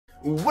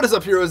What is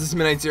up, heroes? This is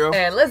Midnight Zero.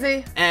 And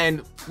Lizzie.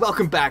 And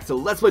welcome back to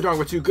Let's Play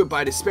Danganronpa 2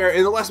 Goodbye Despair.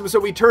 In the last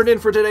episode we turned in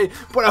for today,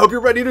 but I hope you're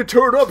ready to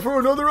turn up for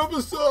another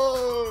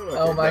episode. Okay,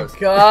 oh my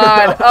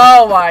god.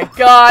 Oh my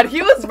god.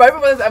 He was, right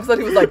before this episode,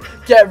 he was like,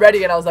 get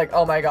ready. And I was like,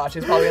 oh my gosh,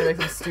 he's probably going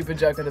to make some stupid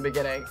joke at the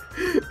beginning.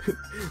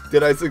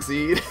 Did I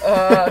succeed?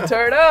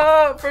 Turn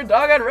up for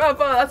Danganronpa.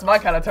 That's my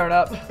kind of turn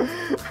up.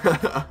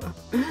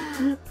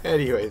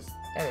 Anyways,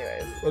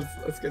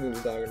 let's get into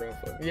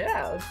Danganronpa.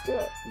 Yeah, let's do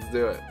it. Let's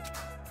do it.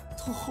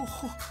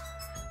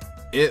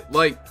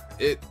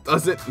 It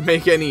doesn't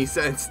make any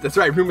sense. That's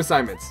right, room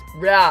assignments.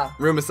 Yeah.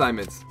 Room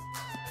assignments.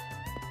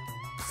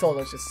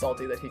 Solda's just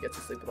salty that he gets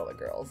to sleep with all the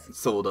girls.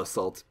 Solda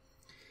salt.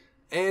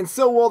 And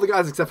so all the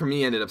guys except for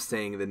me ended up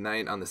staying the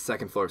night on the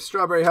second floor of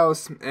Strawberry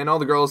House, and all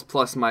the girls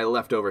plus my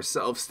leftover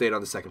self stayed on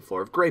the second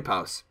floor of Grape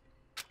House.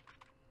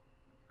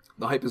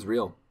 The hype is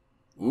real.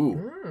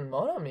 Ooh.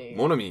 Mon ami.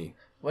 Mon ami.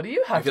 What do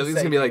you have to say? I feel like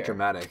it's gonna be like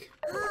dramatic.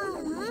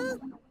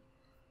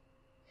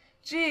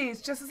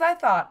 Geez, just as I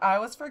thought, I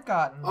was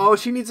forgotten. Oh,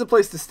 she needs a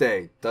place to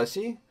stay, does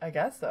she? I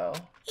guess so.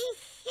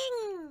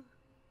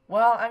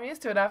 Well, I'm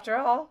used to it after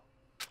all.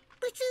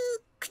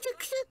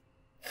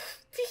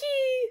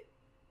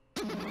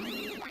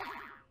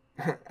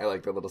 I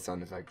like the little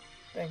sound effect.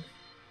 Thanks.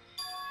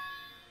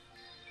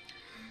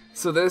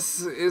 So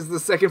this is the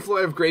second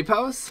floor of Grape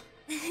House?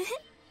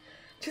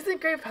 Choosing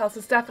Grape House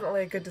is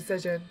definitely a good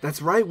decision.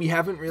 That's right, we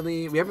haven't seen beyond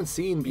the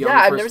first floor. Yeah,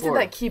 I've never seen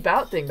that keep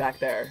out thing back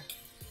there.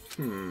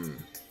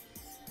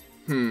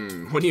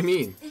 What do you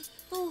mean?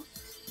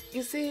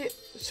 You see,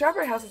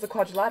 Strawberry House is a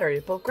quadrilateral,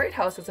 but Great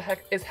House is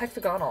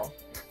hexagonal.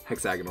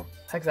 Hexagonal.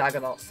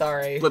 Hexagonal,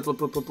 sorry. Blip, blip,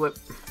 blip, blip, blip.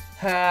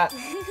 Ha.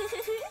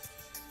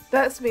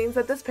 That means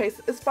that this place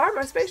is far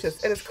more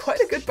spacious. It is quite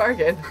a good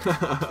bargain.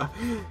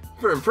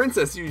 For a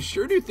princess, you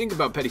sure do think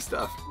about petty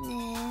stuff.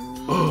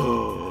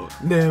 Oh,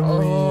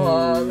 Nemli.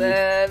 Oh,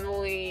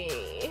 Nemli.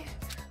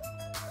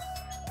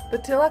 The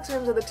deluxe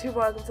rooms are the two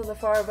balconies in the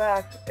far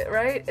back,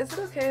 right? Is it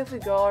okay if we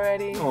go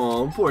already?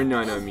 Oh, poor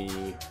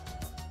Nanami.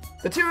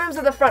 The two rooms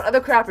in the front are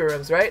the crappy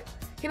rooms, right?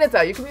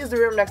 Hinata, you can use the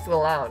room next to the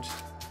lounge.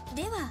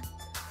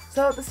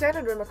 So, the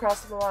standard room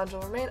across from the lounge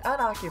will remain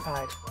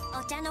unoccupied.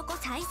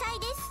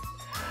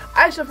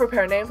 I shall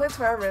prepare nameplates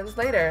for our rooms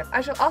later.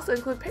 I shall also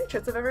include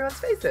portraits of everyone's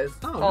faces.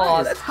 Oh,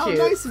 nice. That's How cute.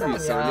 nice of you,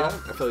 Sonia. I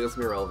feel like it's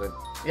gonna be relevant.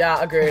 Yeah,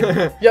 agreed.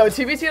 Yo,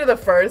 TBT to the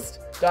first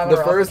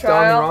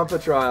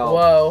Danganronpa trial.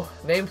 Whoa,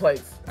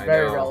 nameplates.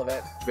 Very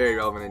relevant. Very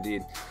relevant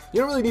indeed.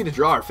 You don't really need to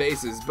draw our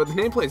faces, but the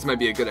nameplates might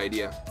be a good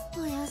idea.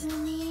 Good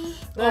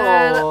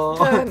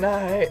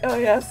night.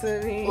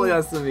 Oyasumi.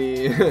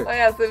 Oyasumi.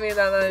 Oyasumi,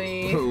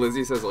 Nanami.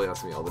 Lizzie says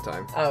Oyasumi all the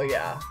time. Oh,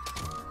 yeah.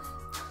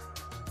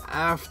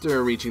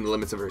 After reaching the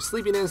limits of her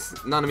sleepiness,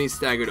 Nanami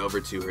staggered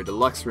over to her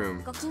deluxe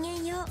room.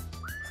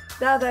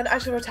 Now then, I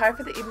shall retire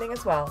for the evening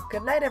as well.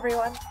 Good night,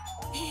 everyone.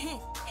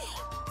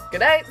 Good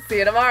night. See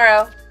you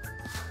tomorrow.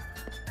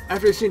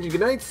 After exchanging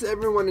goodnights,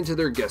 everyone went into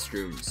their guest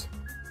rooms.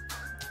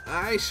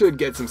 I should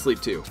get some sleep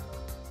too.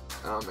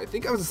 I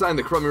think I was assigned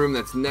the crummy room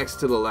that's next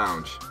to the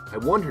lounge. I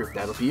wonder if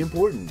that'll be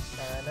important.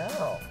 I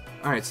know.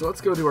 Alright, so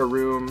let's go to our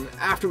room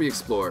after we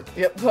explore.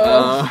 Yep.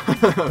 So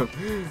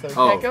we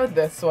can't go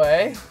this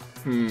way.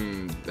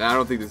 I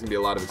don't think there's gonna be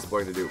a lot of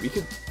exploring to do. We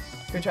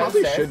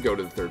probably should go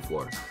to the third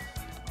floor.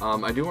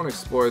 I do want to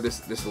explore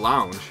this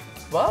lounge.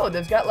 Whoa,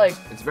 they've got like...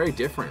 It's very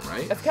different,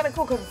 right? It's kind of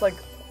cool because it's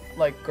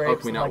like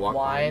grapes and like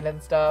wine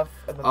and stuff.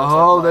 And then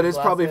oh, that is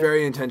probably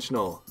very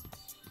intentional.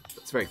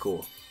 That's very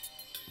cool.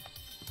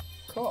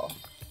 Cool.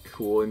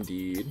 Cool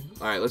indeed.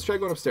 Alright, let's try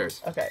going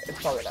upstairs. Okay, it's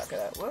probably not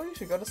gonna... Well, you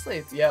should go to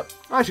sleep. Yep.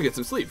 I should get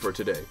some sleep for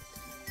today.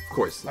 Of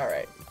course.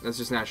 Alright. That's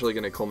just naturally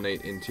going to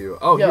culminate into...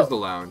 Oh, here's the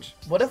lounge.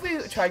 What if we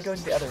tried going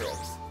to the other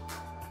rooms?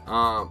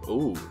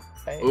 Ooh.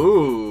 Hey.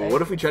 Ooh. Hey.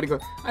 What if we try to go...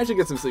 I should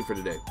get some sleep for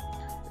today.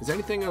 Is there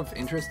anything of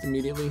interest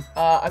immediately?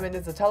 I mean,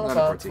 there's a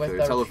telephone with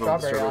the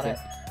strawberry on it.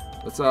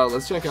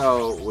 Let's check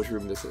out which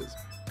room this is.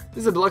 This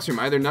is a deluxe room.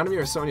 Either Nanami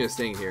or Sonia is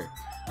staying here.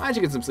 I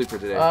should get some sleep for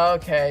today.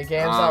 Okay,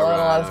 game's not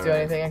letting us do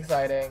anything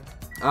exciting.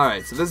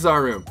 Alright, so this is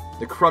our room.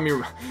 The crummy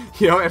room.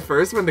 You know, at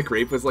first when the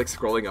grape was like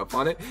scrolling up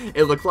on it,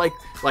 it looked like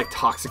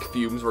toxic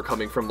fumes were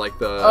coming from like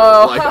the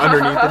like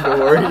underneath the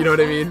door, you know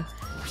what I mean?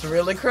 It's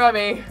really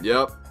crummy.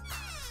 Yep.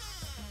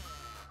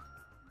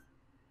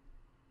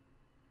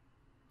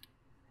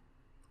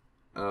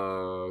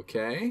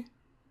 Okay.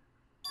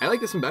 I like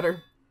this one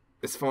better.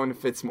 This phone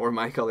fits more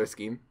my color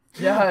scheme.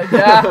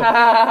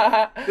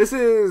 Yeah. This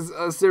is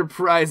a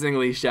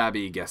surprisingly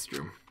shabby guest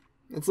room.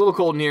 It's a little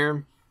cold in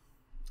here.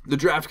 The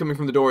draft coming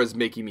from the door is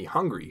making me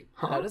hungry.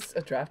 Huh? How does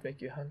a draft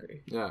make you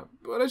hungry? Yeah,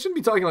 but I shouldn't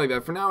be talking like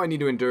that. For now, I need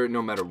to endure it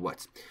no matter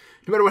what.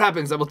 No matter what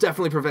happens, I will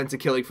definitely prevent a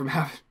killing from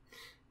happening.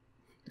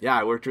 Yeah,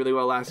 it worked really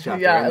well last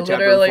chapter. Yeah, and the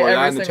literally chapter before every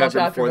that, and the single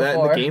chapter before that,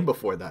 and the game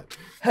before that.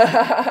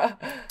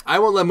 I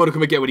won't let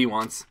Monokuma get what he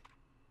wants.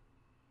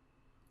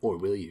 Or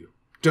will you?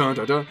 Dun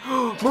dun dun.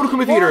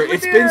 Monokuma Theater!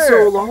 It's been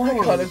so long! Oh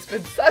my god, it's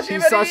been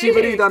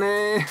Sashibari!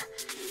 Dane!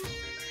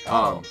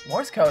 Oh,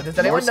 Morse code. Does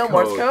anyone know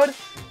Morse code?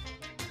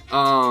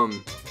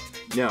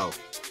 No.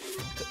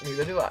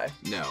 Neither do I.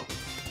 No.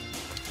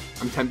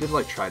 I'm tempted to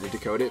like try to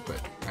decode it,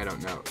 but I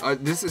don't know.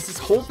 Is this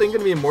whole thing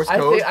gonna be in Morse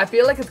code? I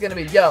feel like it's gonna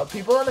be. Yo,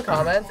 people in the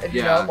comments, if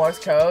you know Morse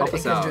code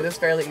and can out. do this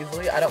fairly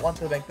easily, I don't want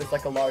to make this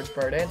like a large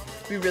burden.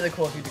 It'd be really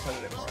cool if you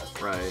decoded it for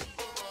us. Right.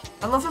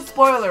 Unless it's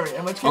spoilery,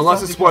 in which case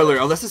unless it's spoiler,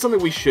 unless it's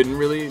something we shouldn't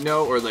really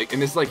know, or like,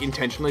 and it's like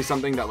intentionally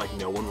something that like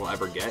no one will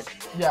ever get.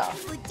 Yeah.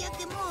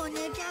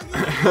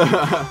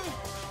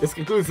 This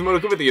concludes the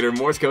Monokuma Theater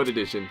Morse Code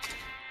Edition.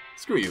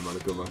 Screw you,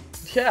 Monokuma.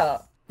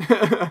 Yeah.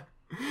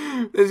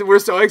 We're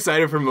so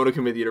excited for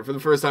Monokuma Theater for the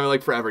first time in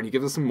like forever, and he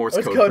gives us some Morse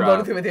code crap.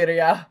 Monokuma Theater,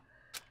 yeah.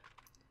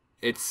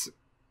 It's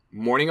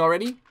morning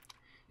already.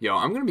 Yo,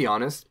 I'm gonna be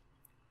honest.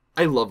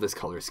 I love this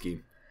color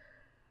scheme.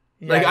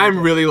 Yeah, like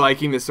I'm really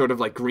liking this sort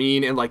of like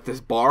green and like this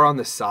bar on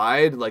the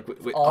side. Like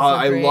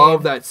I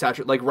love that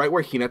saturate. Like right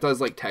where Hinata's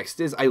like text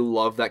is, I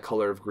love that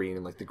color of green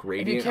and like the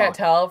gradient. If you can't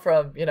tell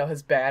from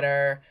his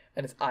banner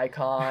and his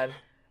icon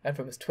and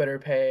from his Twitter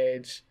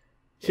page.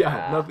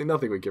 Yeah,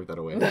 nothing would give that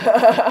away.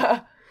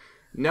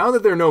 Now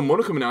that there are no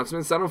Monokuma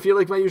announcements, I don't feel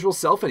like my usual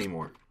self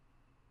anymore.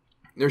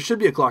 There should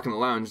be a clock in the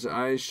lounge.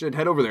 I should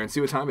head over there and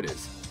see what time it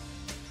is.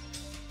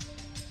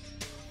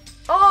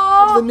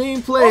 Oh! The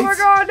nameplates! Oh my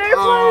god, nameplates!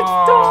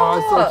 Oh,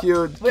 it's so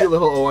cute. Cute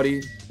little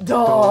Owari.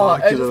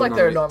 It's just like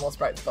their normal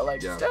sprites, but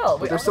like still.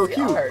 But they're so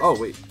cute. Art. Oh,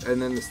 wait.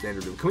 And then the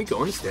standard room. Can we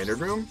go in the standard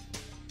room?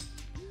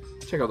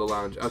 Check out the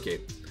lounge. Okay.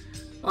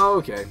 Oh,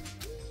 okay.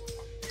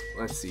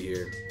 Let's see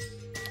here.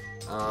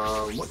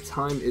 What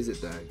time is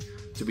it then?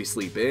 Did we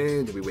sleep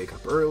in? Did we wake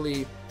up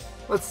early?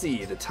 Let's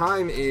see. The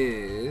time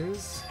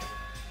is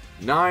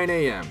 9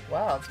 a.m.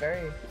 Wow, it's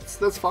very...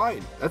 That's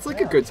fine. That's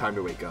like a good time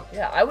to wake up.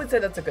 Yeah, I would say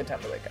that's a good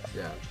time to wake up.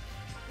 Yeah.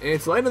 And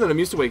it's later than I'm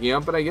used to waking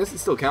up, but I guess it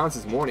still counts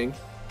as morning.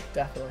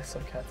 Definitely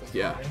still counts as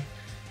morning.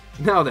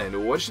 Now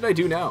then, what should I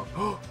do now?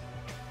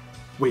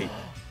 Wait.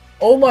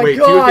 Oh my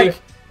god! Do you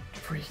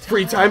think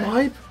free time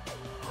hype?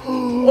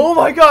 Oh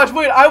my gosh,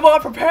 wait, I'm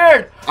not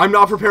prepared! I'm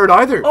not prepared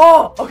either.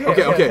 Oh,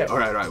 okay.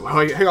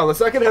 Alright. Hang on, let's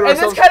not get ahead of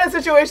ourselves. ourselves. In this kind of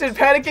situation,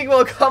 panicking will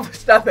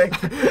accomplish nothing.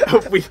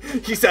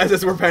 He says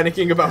as we're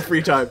panicking about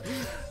free time.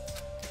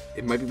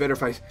 It might be better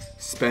if I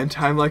spend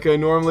time like I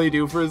normally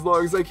do for as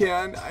long as I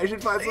can. I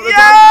should find some time.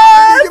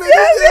 Yes!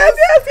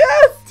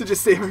 To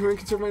just save everyone,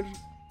 conserve my energy.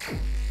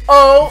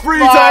 Oh, free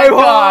time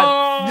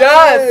god!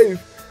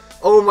 Yes!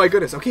 Oh my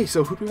goodness. Okay,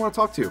 so who do we want to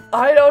talk to?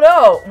 I don't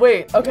know.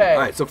 Wait, okay.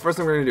 Alright, so first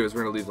thing we're going to do is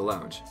we're going to leave the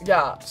lounge.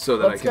 Yeah. So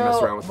that I can mess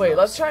around with the Wait,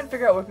 let's try and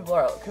figure out where people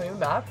are. Can we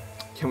map?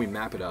 Can we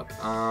map it up?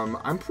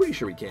 I'm pretty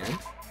sure we can.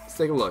 Let's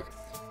take a look.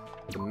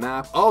 The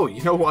map. Oh,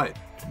 you know what?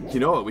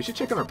 We should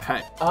check on our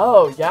pet.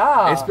 Oh,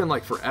 yeah. It's been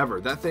like forever.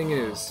 That thing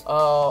is...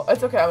 Oh,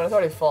 it's okay. I mean, it's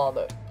already full on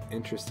it.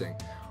 Interesting.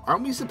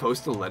 Aren't we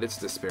supposed to let its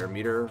despair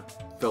meter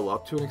fill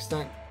up to an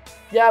extent?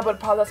 Yeah, but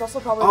that's also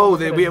probably... Oh,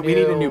 we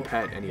need a new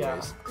pet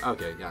anyways. Yeah.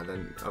 Okay, yeah,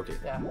 then, okay.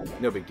 Yeah.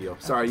 No big deal.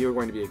 Sorry, you were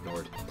going to be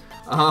ignored.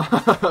 It's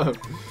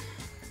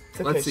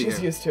okay, let's see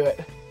she's used to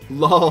it.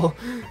 Lol.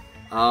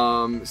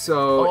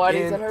 So...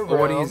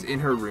 Owari's in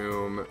her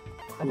room.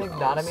 I think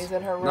Nanami's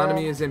in her room.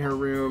 Nanami is in her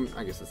room.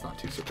 I guess that's not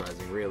too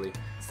surprising, really.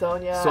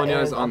 Sonia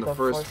is on the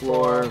first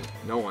floor.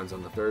 No one's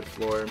on the third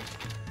floor.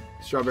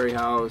 Strawberry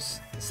House.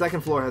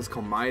 Second floor has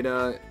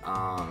Komaida.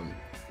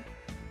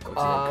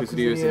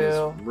 Kuzuryu's in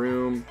his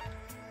room.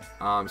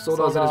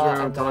 Solda's in his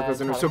room.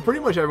 Tanaka's in her room. So pretty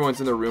much everyone's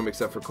in the room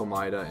except for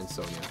Komaida and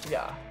Sonia.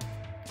 Yeah.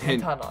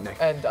 And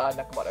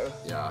Nekomaru.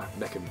 Yeah,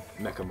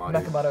 Nekamaru.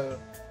 Nekamaru.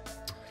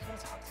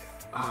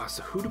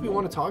 So who do we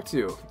want to talk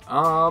to?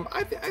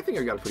 I think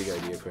I got a pretty good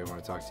idea of who I want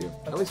to talk to. Okay.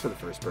 At least for the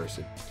first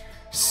person.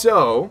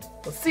 So...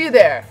 We'll see you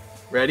there.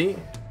 Ready?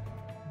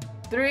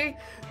 3,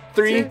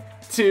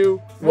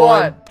 2,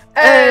 1.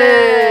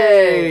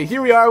 Hey!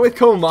 Here we are with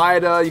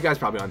Komaida. You guys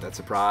probably aren't that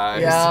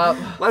surprised.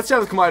 Yeah. Let's chat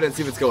with Komaida and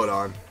see what's going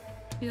on.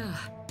 Yeah.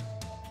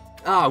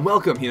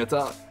 Welcome,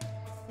 Hinata.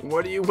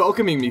 What are you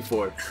welcoming me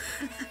for?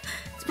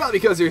 It's probably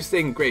because you're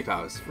staying in Grape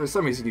House. For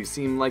some reason, you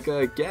seem like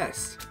a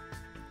guest.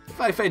 If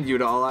I offend you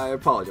at all, I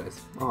apologize.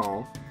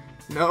 Oh,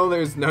 no,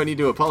 there's no need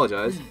to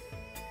apologize.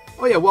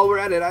 Oh yeah, while we're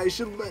at it, I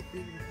should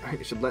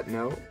let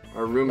know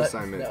our room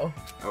assignment.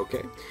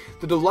 Okay.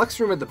 The deluxe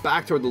room at the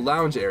back toward the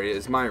lounge area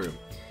is my room.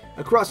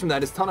 Across from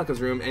that is Tanaka's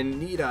room, and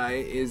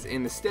Nidai is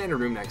in the standard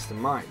room next to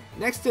mine.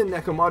 Next to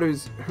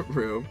Nekomaru's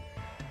room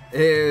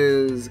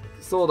is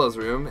Solda's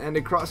room, and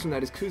across from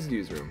that is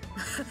Kuzuryu's room.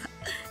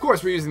 Of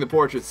course, we're using the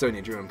portraits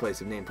Sonia drew in place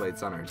of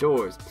nameplates on our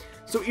doors.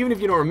 So even if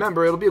you don't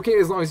remember, it'll be okay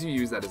as long as you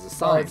use that as a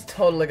sign. Oh, it's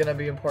totally gonna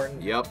be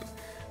important. Yep.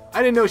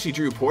 I didn't know she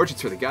drew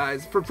portraits for the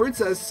guys. For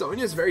Princess,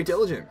 Sonia's very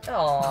diligent.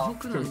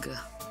 Aww.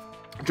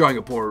 Drawing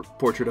a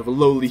portrait of a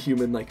lowly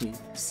human like me.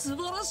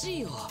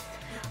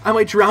 I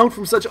might drown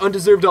from such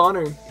undeserved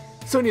honor.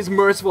 Sonia's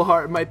merciful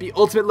heart might be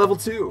ultimate level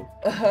 2.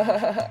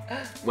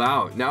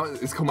 Wow, now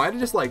is Komaida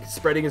just like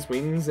spreading his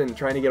wings and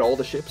trying to get all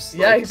the ships?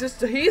 Yeah,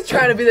 he's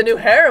trying to be the new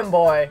harem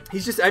boy.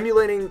 He's just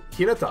emulating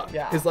Hinata,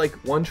 yeah. His like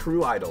one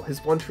true idol, his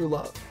one true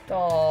love.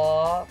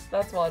 Aww,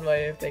 that's one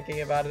way of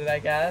thinking about it, I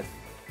guess.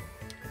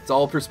 It's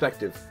all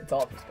perspective. It's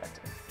all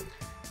perspective.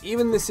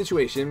 Even in this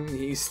situation,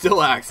 he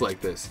still acts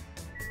like this.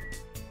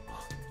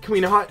 Can we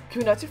not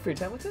do free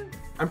time with him?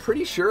 I'm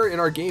pretty sure in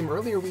our game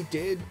earlier we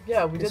did.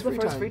 Yeah, we did the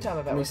first free time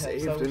event with him. We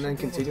saved and then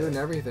continued and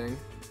everything.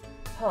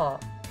 Huh.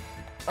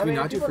 I mean,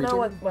 if people know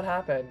what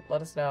happened,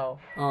 let us know.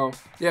 Oh,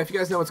 yeah, if you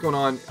guys know what's going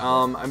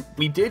on,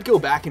 we did go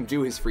back and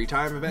do his free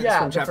time events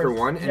from Chapter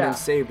 1 and then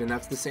saved, and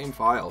that's the same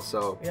file,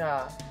 so...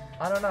 Yeah,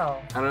 I don't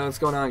know. I don't know what's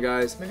going on,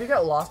 guys. Maybe you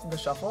got lost in the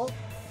shuffle?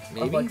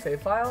 Maybe? Of, like,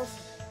 save files?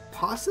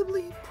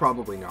 Possibly?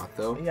 Probably not,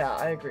 though. Yeah,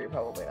 I agree,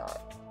 probably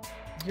not.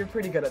 You're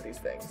pretty good at these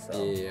things,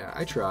 so... Yeah,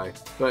 I try,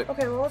 but...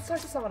 Okay, well, let's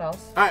talk to someone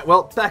else. Alright,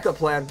 well, backup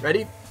plan.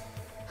 Ready?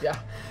 Yeah.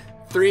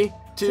 3,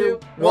 2,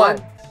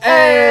 1...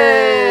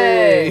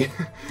 Hey!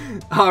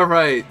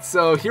 Alright,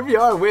 so here we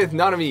are with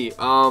Nanami.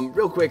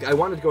 Real quick, I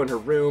wanted to go in her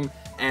room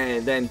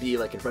and then be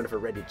like in front of her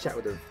ready to chat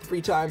with her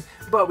free time,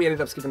 but we ended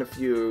up skipping a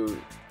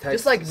few text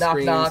Just like knock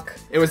screens. knock.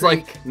 It was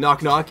creak. Like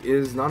knock knock,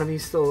 is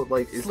Nanami still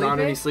like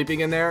Nanami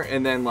sleeping in there?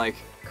 And then like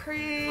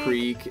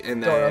creak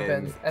and then door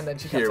opens and then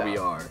she comes here out. we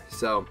are.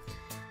 So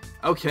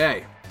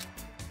okay.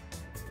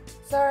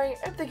 Sorry,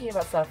 I'm thinking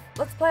about stuff.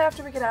 Let's play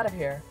after we get out of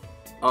here.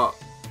 Oh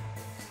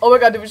my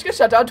god, did we just get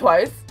shut down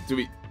twice?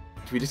 Did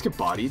we just get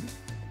bodied?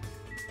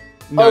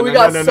 No, we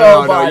got so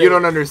bodied. No, you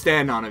don't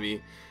understand,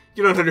 Nanami.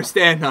 You don't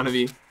understand,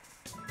 Nanami.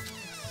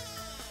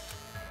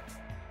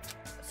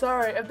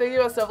 Sorry, I'm thinking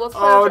about stuff. Let's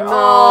play after. No.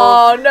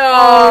 Oh, no.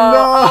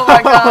 Oh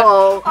my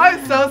god.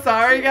 I'm so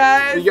sorry,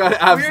 guys. You got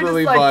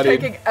absolutely bodied. We're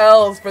just like taking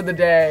L's for the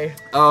day.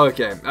 Oh,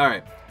 okay.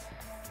 Alright.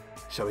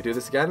 Shall we do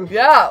this again?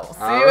 Yeah. We'll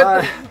see you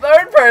at the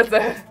third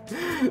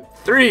person.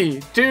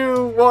 3,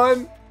 2,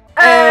 1.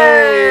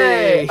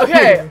 Hey!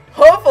 Okay,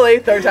 hopefully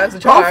third time's a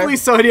charm. Hopefully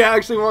Sonia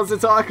actually wants to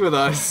talk with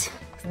us.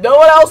 No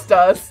one else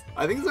does.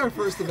 I think it's our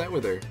first event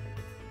with her.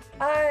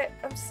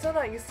 I'm still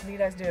not used to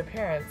Nina's new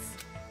appearance.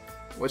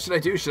 What should I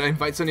do? Should I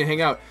invite Sonia to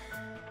hang out?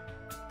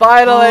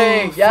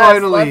 Finally! Oh, yes,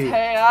 finally. Let's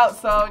hang out,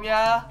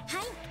 Sonia.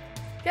 Hi.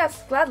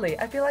 Yes, gladly.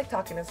 I feel like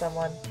talking to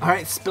someone.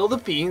 Alright, spill the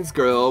beans,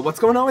 girl. What's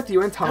going on with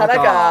you and Tanaka?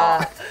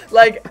 Tanaka.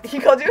 Like, he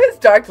called you his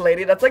dark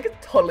lady. That's like a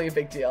totally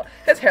big deal.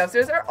 His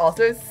hamsters are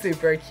also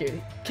super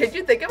cute. Can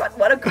you think about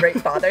what a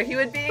great father he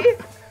would be?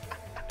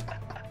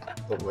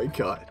 Oh my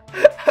god.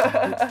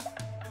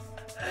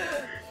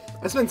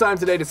 I spent time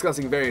today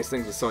discussing various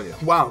things with Sonia.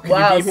 Wow,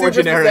 can you be more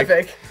generic?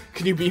 Specific.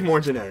 Can you be more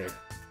generic?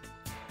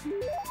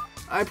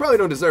 I probably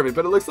don't deserve it,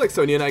 but it looks like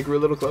Sonia and I grew a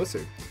little closer.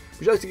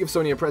 Would you like to give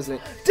Sonia a present?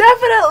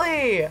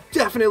 Definitely!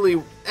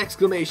 Definitely!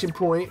 Exclamation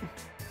point.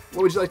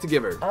 What would you like to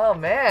give her? Oh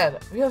man,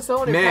 we have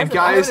so many presents.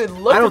 Guys, I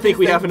don't think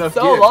we have enough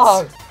so gifts.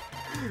 Long.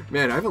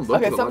 Man, I haven't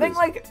looked at the something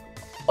like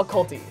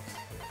occulty.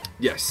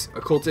 Yes,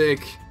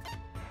 occultic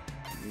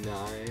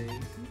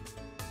 9.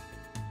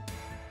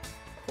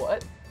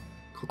 What?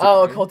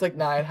 Occultic 9? Occultic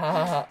 9. Ha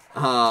ha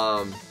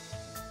ha.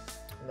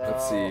 No.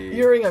 Let's see.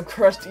 Earring of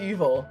crushed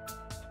evil.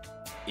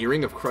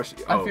 Earring of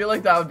crushed. I feel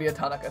like that would be a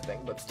Tanaka thing,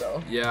 but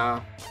still.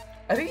 Yeah.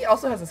 I think he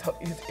also has his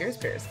ears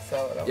pierced.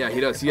 So. Yeah, he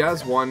does. He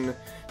has one.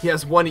 He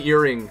has one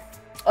earring.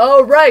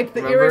 Oh right,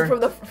 the earring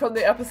from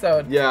the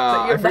episode.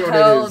 Yeah, I forget what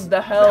it is.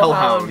 The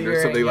Hellhound earring,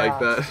 or something like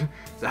that.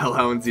 The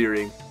Hellhound's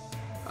earring.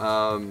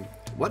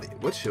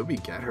 What should we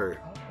get her?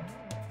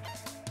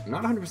 I'm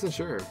not 100%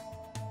 sure.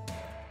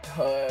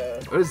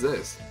 What is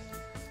this?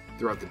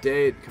 Throughout the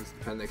day, it becomes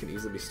a pen that can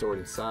easily be stored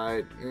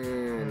inside.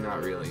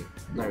 Not really.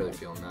 Not really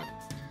feeling that.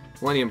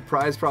 Millennium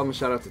Prize Problem,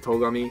 shout out to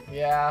Togami.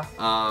 Yeah.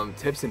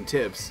 Tips and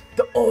tips.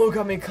 The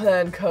Ogami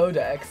Clan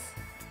Codex.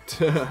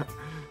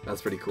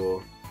 That's pretty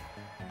cool.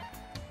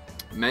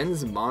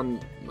 Men's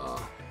Manma.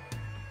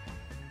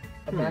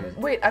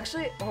 Wait,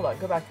 actually, hold on,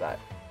 go back to that.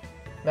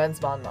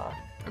 Men's Manma.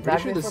 I'm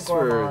pretty sure this is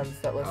for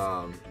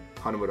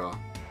Hanamura.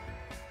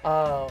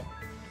 Oh.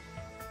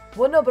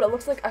 Well, no, but it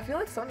looks like, I feel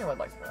like Sonia would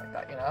like something like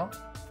that, you know?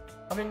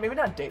 I mean, maybe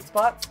not date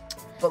spots,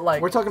 but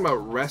like... We're talking about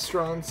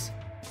restaurants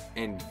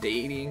and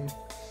dating.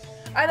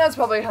 I know it's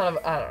probably kind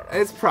of, I don't know.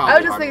 It's probably I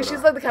was just thinking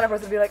she's like the kind of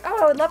person to be like,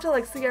 oh, I would love to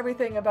like see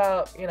everything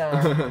about, you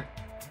know.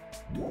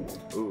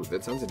 Ooh,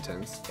 that sounds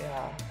intense.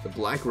 Yeah. The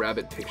Black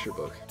Rabbit picture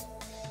book.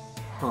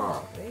 Huh.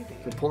 Oh, maybe.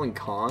 For pulling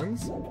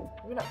cons?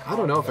 Maybe not cons, I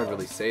don't know if I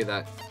really say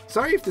that.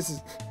 Sorry if this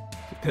is...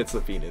 That's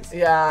the penis.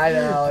 Yeah, I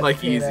know. It's like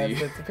penis.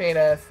 easy. It's a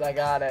penis. I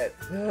got it.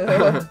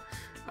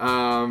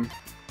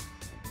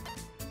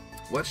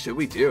 What should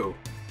we do?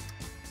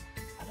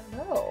 I don't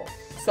know.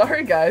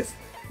 Sorry, guys.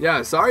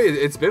 Yeah, sorry.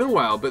 It's been a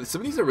while, but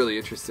some of these are really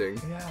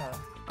interesting. Yeah.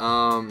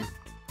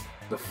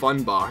 The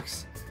fun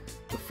box,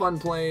 the fun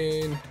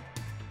plane,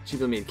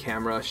 cheaply made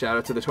camera. Shout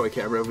out to the toy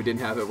camera. We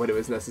didn't have it when it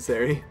was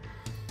necessary.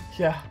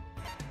 Yeah.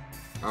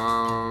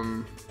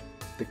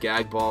 The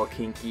gag ball,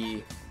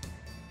 kinky.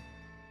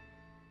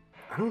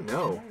 I don't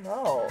know. I don't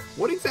know.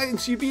 What exactly?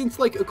 She'd be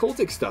into like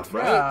occultic stuff,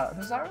 right? Yeah,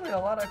 there's not really a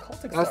lot of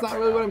occultic stuff. That's not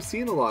really what I'm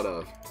seeing a lot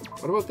of.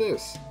 What about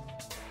this?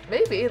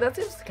 Maybe. That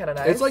seems kind of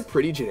nice. It's like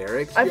pretty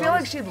generic. I feel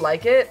like she'd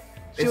like it.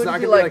 She it's wouldn't not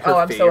be gonna like, her oh,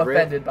 I'm favorite. so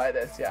offended by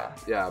this. Yeah.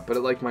 Yeah, but it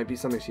like might be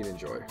something she'd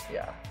enjoy.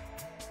 Yeah.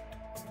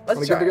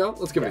 Let's give it a go?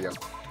 Let's give it a go.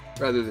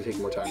 Rather than take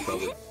more time,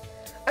 probably.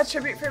 A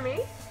tribute for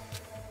me?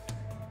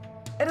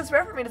 It is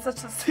rare for me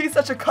to see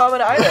such a common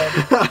item,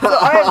 so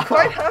I am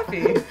quite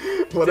happy.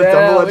 What a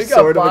double-edged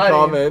sword of a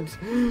comment.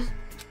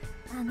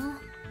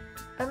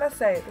 I must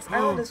say, this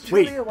island is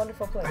truly a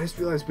wonderful place. I just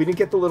realized we didn't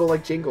get the little,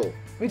 like, jingle.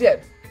 We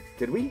did.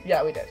 Did we?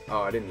 Yeah, we did.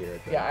 Oh, I didn't hear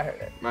it. Then. Yeah, I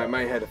heard it.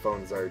 My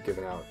headphones are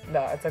giving out.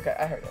 No, it's okay.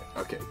 I heard it.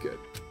 Okay, good.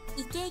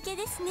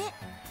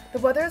 The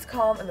weather is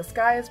calm and the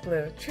sky is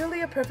blue.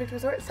 Truly a perfect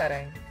resort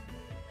setting.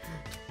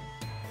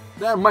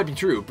 That might be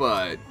true,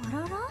 but...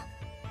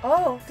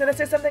 Oh, did I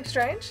say something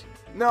strange?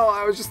 No,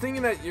 I was just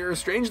thinking that you're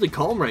strangely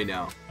calm right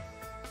now.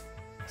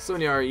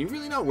 Sonia, are you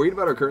really not worried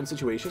about our current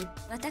situation?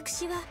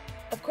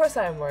 Of course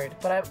I am worried,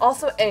 but I'm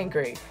also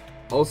angry.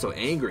 Also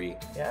angry?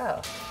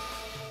 Yeah.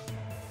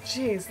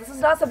 Jeez, this is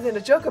not something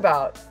to joke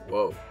about.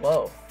 Whoa.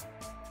 Whoa.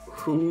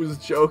 Who's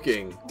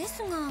joking?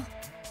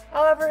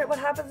 However, what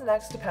happens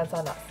next depends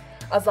on us.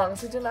 As long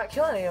as we do not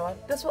kill anyone,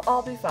 this will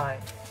all be fine.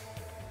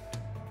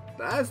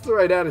 That's the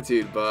right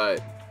attitude,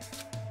 but...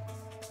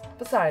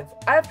 Besides,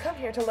 I have come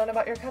here to learn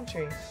about your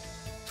country.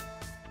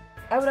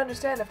 I would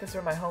understand if this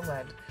were my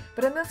homeland,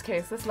 but in this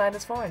case, this land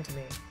is foreign to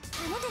me.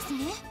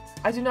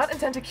 I do not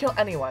intend to kill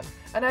anyone,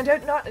 and I do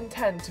not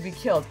intend to be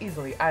killed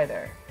easily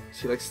either.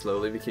 She, like,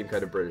 slowly became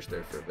kind of British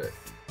there for a bit.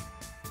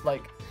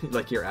 Like...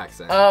 like your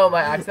accent. Oh,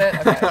 my accent?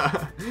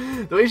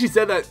 Okay. The way she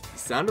said that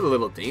sounded a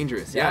little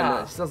dangerous. Yeah. No,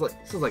 it sounds like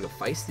a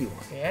feisty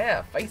one.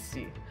 Yeah,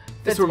 feisty.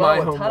 This Fits were well my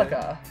with homeland.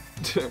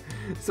 Hanukkah.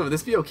 So would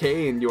this be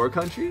okay in your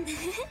country?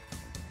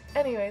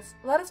 Anyways,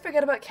 let us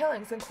forget about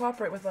killings and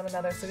cooperate with one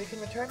another so we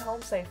can return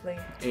home safely.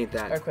 Ain't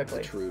that or quickly.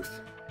 the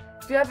truth?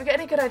 If you have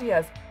any good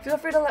ideas, feel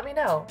free to let me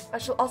know. I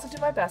shall also do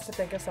my best to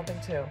think of something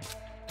too.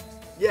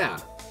 Yeah,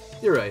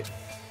 you're right.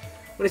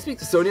 When I speak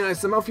to Sonia, I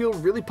somehow feel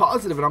really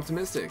positive and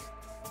optimistic.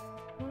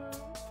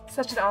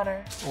 Such an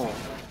honor. Oh,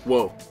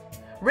 whoa.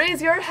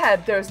 Raise your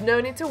head, there's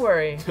no need to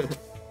worry.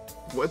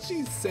 What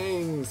she's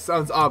saying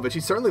sounds odd, but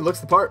she certainly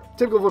looks the part.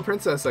 Typical of a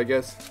princess, I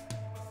guess.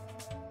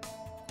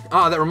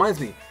 Ah, that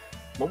reminds me.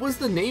 What was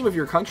the name of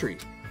your country?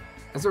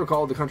 As I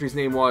recall, the country's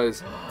name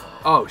was...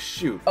 Oh,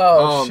 shoot.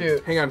 Oh,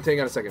 shoot. Hang on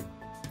a second.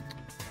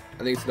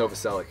 I think it's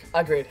Novoselic.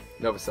 Agreed.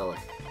 Novoselic.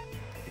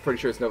 I'm pretty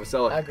sure it's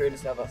Novoselic. Agreed,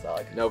 it's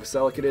Novoselic.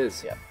 Novoselic it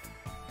is. Yep.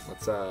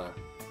 Let's,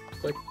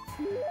 click.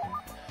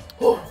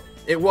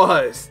 It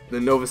was the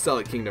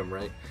Novoselic Kingdom,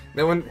 right?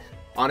 Then when...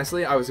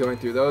 Honestly, I was going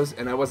through those,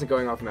 and I wasn't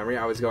going off memory.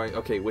 I was going,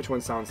 okay, which one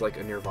sounds like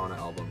a Nirvana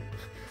album?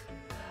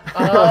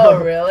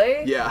 Oh,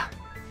 really? Yeah.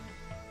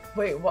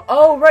 Wait,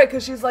 oh, right,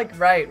 because she's like,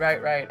 right.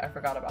 I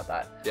forgot about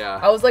that. Yeah.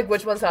 I was like,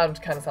 which one kind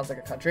of sounds like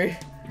a country?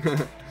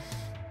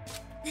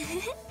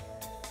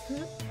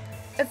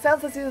 It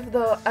sounds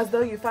as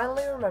though you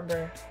finally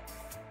remember.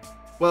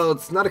 Well,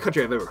 it's not a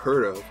country I've ever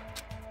heard of.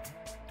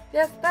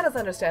 Yes, that is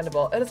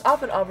understandable. It is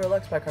often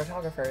overlooked by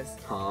cartographers.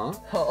 Huh?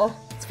 Oh,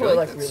 it's I feel really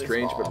like like that's really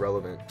strange small. but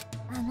relevant.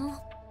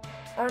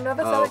 Our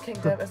Novoselic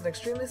Kingdom is an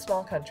extremely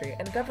small country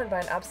and governed by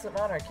an absolute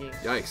monarchy.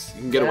 Yikes.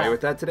 You can get away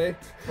with that today?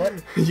 What?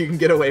 You can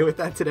get away with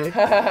that today?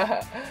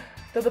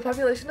 Though the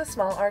population is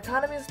small, our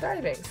economy is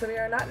thriving, so we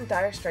are not in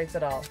dire straits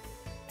at all.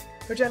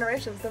 For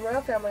generations, the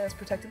royal family has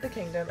protected the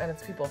kingdom and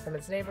its people from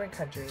its neighboring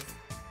countries.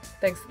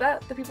 Thanks to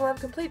that, the people have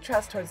complete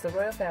trust towards the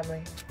royal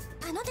family.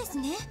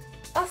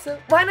 Also,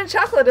 wine and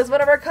chocolate is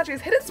one of our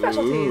country's hidden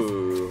specialties.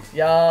 Ooh.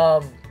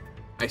 Yum.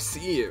 I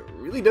see. It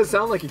really does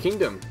sound like a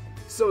kingdom.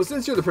 So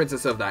since you're the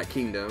princess of that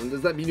kingdom,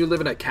 does that mean you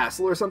live in a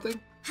castle or something?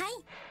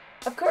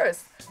 Of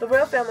course. The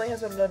royal family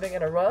has been living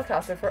in a royal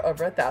castle for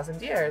over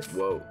 1,000 years.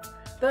 Whoa.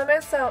 Though it may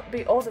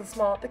be old and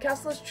small, the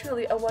castle is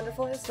truly a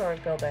wonderful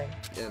historic building.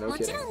 Yeah, no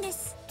kidding.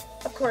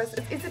 Of course,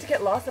 it's easy to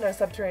get lost in our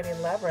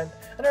subterranean labyrinth,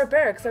 and our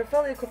barracks are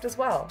fully equipped as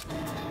well.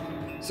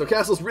 So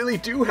castles really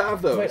do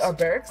have those. Wait, are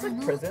barracks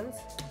like prisons?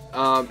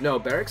 No,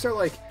 barracks are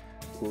like,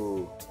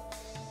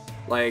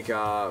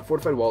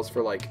 fortified walls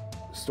for like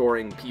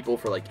storing people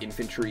for like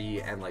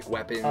infantry and like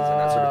weapons and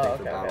that sort of thing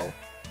for battle.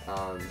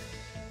 Okay.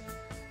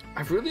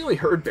 I've really only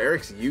heard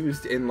barracks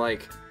used in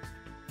like,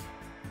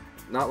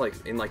 not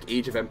like in like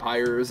Age of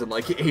Empires and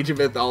like Age of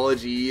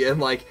Mythology and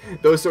like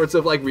those sorts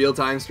of like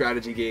real-time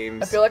strategy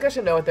games. I feel like I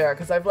should know what they are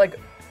because I've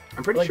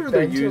I'm pretty sure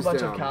they're used to a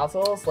bunch of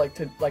castles as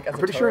I'm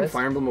pretty sure in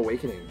Fire Emblem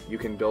Awakening you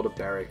can build a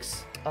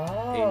barracks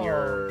in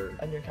your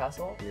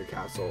castle. In your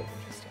castle,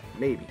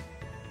 maybe.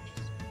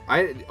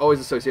 I always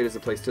associate it as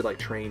a place to like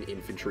train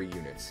infantry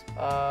units.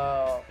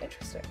 Oh,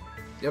 interesting.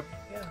 Yep.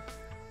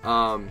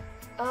 Yeah.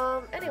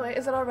 Anyway,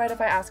 is it alright if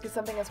I ask you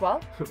something as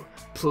well?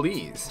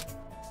 Please.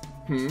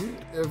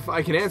 If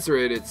I can answer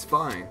it, it's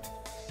fine.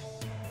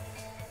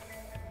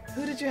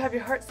 Who did you have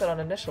your heart set on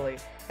initially,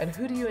 and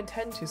who do you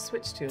intend to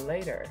switch to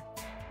later?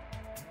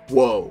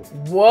 Whoa.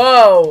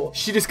 Whoa!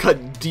 She just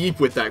cut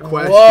deep with that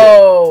question.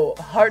 Whoa!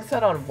 Heart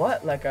set on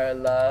what, like our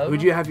love?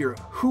 Who'd you have your...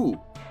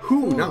 Who,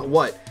 not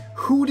what.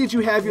 Who did you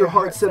have your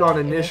heart set on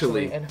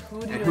initially, and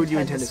who do you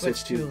intend to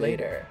switch to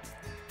later?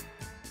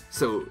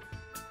 So,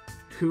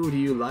 who do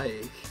you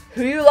like?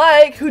 Who you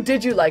like? Who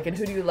did you like? And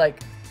who do you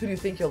like? Who do you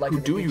think you'll like? Who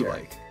in the do future? you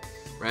like?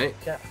 Right?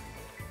 Yeah.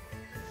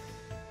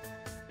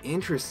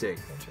 Interesting.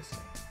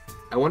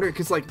 I wonder,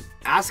 because like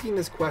asking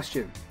this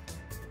question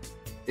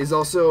is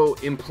also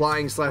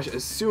implying /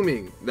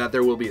 assuming that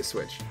there will be a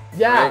switch.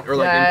 Yeah. Right? Or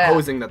like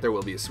imposing that there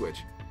will be a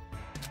switch.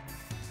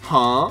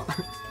 Huh?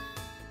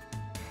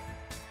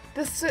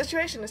 This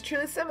situation is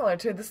truly similar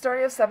to the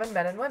story of 7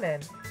 men and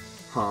women.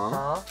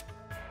 Huh?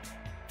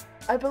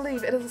 I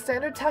believe it is a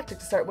standard tactic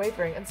to start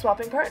wavering and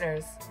swapping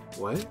partners.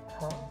 What?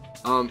 Huh?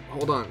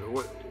 Hold on.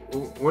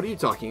 What are you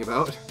talking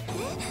about?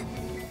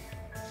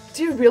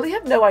 Do you really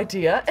have no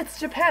idea? It's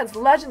Japan's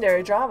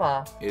legendary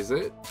drama. Is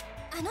it?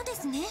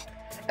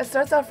 It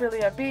starts off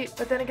really upbeat,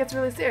 but then it gets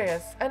really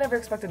serious. I never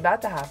expected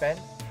that to happen.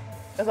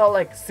 I was all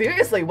like,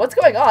 seriously, what's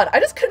going on? I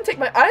just couldn't take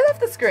my eyes off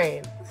the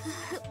screen.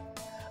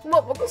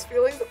 What those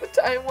feelings at the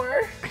time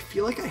were. I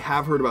feel like I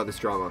have heard about this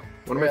drama.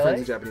 One of my friends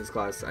in Japanese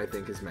class, I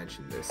think, has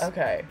mentioned this.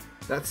 Okay.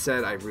 That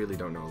said, I really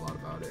don't know a lot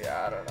about it.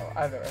 Yeah, I don't know.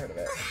 I've never heard of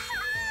it.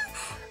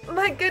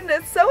 My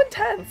goodness, so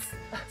intense.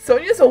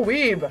 Sonia's a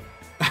weeb.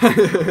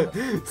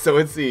 So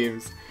it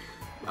seems.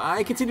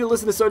 I continue to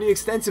listen to Sonia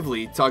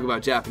extensively talk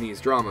about Japanese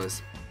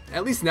dramas.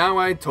 At least now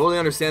I totally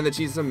understand that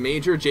she's a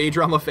major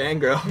J-drama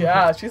fangirl.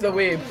 Yeah, she's a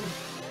weeb.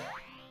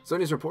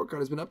 Sonia's report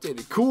card has been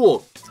updated.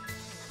 Cool.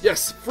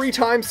 Yes, free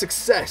time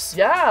success.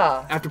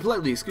 Yeah. After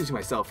politely excusing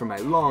myself from my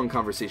long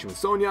conversation with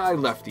Sonia, I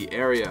left the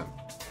area.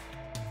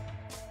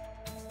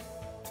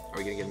 Are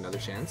we gonna get another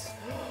chance?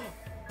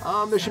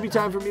 There should be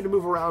time for me to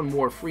move around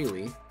more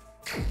freely.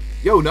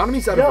 Yo,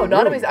 Nanami's out of her room.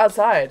 Nanami's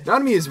outside.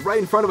 Nanami is right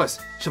in front of us.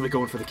 Shall we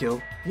go in for the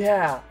kill?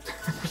 Yeah.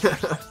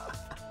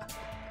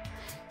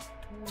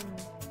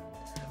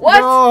 What?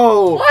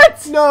 No!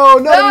 What? No,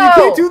 Nanami, you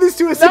can't do this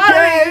to us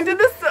again! You did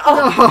this to...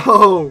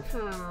 Oh.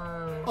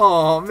 No!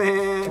 Oh,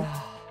 man.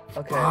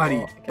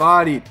 Okay.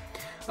 Bodied.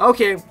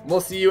 Okay,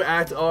 we'll see you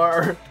at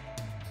our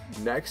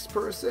next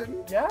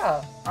person.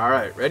 Yeah.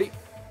 Alright, ready?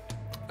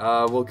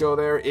 We'll go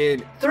there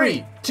in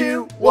 3,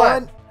 2,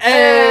 1,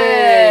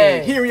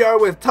 Hey! Here we are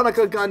with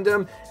Tanaka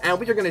Gundam, and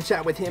we are going to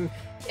chat with him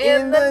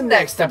in the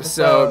next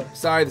episode.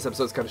 Sorry, this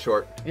episode's kind of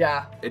short.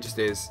 Yeah. It just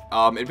is.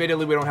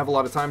 Admittedly, we don't have a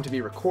lot of time to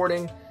be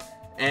recording,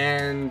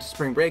 and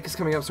spring break is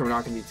coming up, so we're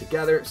not going to be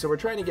together. So we're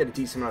trying to get a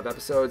decent amount of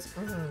episodes,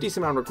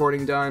 decent amount of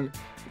recording done.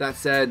 That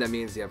said, that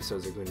means the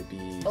episodes are going to be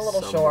a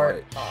little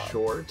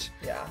short.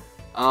 Yeah.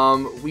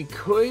 We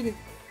could...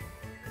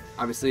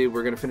 Obviously,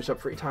 we're going to finish up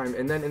free time,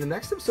 and then in the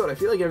next episode, I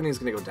feel like everything's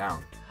going to go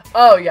down.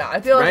 Oh, yeah. I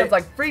feel like Right? it's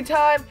like free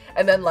time,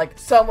 and then like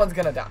someone's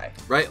gonna die.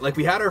 Right? Like,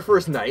 we had our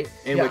first night,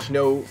 in which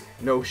no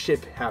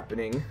ship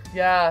happening.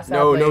 Yeah,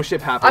 sadly. No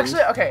ship happening.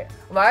 Actually, okay,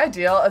 my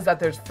ideal is that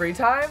there's free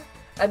time,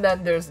 and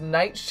then there's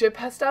night ship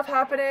stuff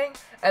happening,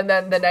 and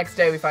then the next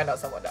day we find out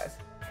someone dies.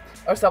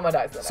 Or someone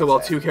dies the next So while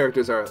day. 2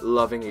 characters are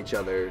loving each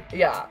other,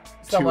 Yeah.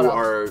 2 Someone else.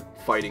 are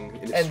fighting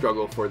in a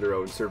struggle for their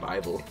own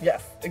survival.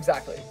 Yes,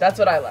 exactly. That's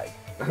what I like.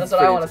 That's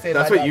what I want to see in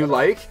That's my what you Danganronpa.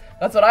 like?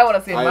 That's what I want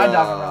to see in my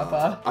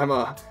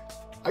Danganronpa.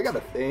 I got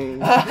a thing.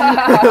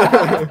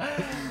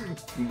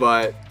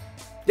 But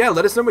yeah,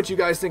 let us know what you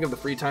guys think of the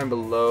free time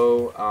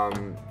below.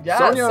 Yeah,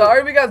 Sonia,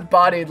 sorry we got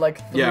bodied like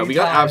 3 yeah, we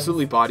got times.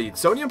 absolutely bodied.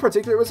 Sonia in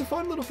particular was a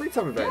fun little free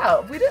time event.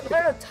 Yeah, we didn't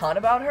learn a ton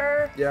about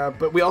her. Yeah,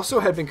 but we also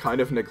had been kind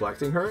of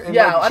neglecting her, and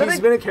Yeah, I like, don't she's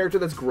think- been a character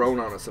that's grown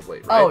on us of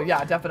late, right? Oh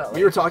yeah, definitely.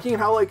 We were talking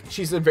how like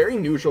she's a very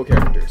neutral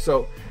character.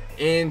 So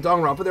in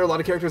Danganronpa, there are a lot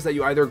of characters that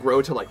you either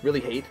grow to like really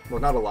hate. Well,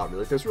 not a lot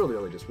really. There's really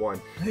only just one.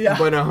 Yeah.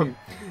 But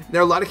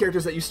there are a lot of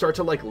characters that you start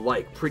to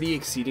like pretty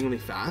exceedingly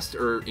fast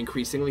or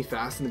increasingly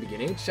fast in the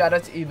beginning. Shout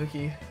out to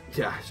Ibuki.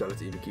 Yeah. Shout out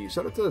to Ibuki.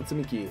 Shout out to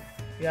Tsumiki.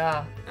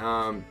 Yeah.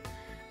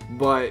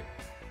 But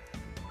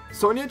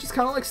Sonia just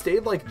kind of like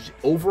stayed like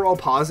overall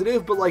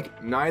positive, but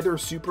like neither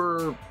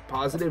super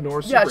positive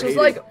nor super Yeah, she's hated.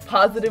 like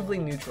positively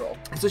neutral.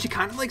 And so she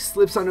kind of like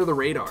slips under the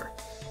radar.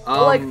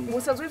 Well, like,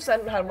 since we've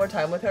had more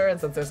time with her, and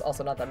since there's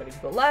also not that many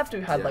people left,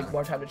 we've had Yeah. like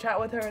more time to chat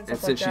with her and stuff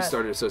And like since that. she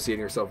started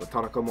associating herself with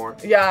Tanaka more.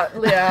 Yeah.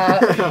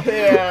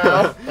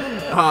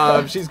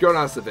 She's grown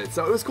on us a bit,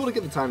 so it was cool to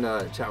get the time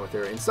to chat with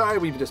her. And sorry,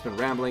 we've just been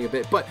rambling a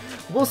bit, but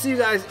we'll see you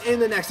guys in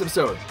the next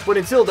episode. But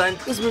until then,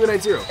 this is Movie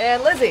Night Zero.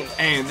 And Lizzie.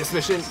 And this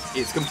mission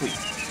is complete.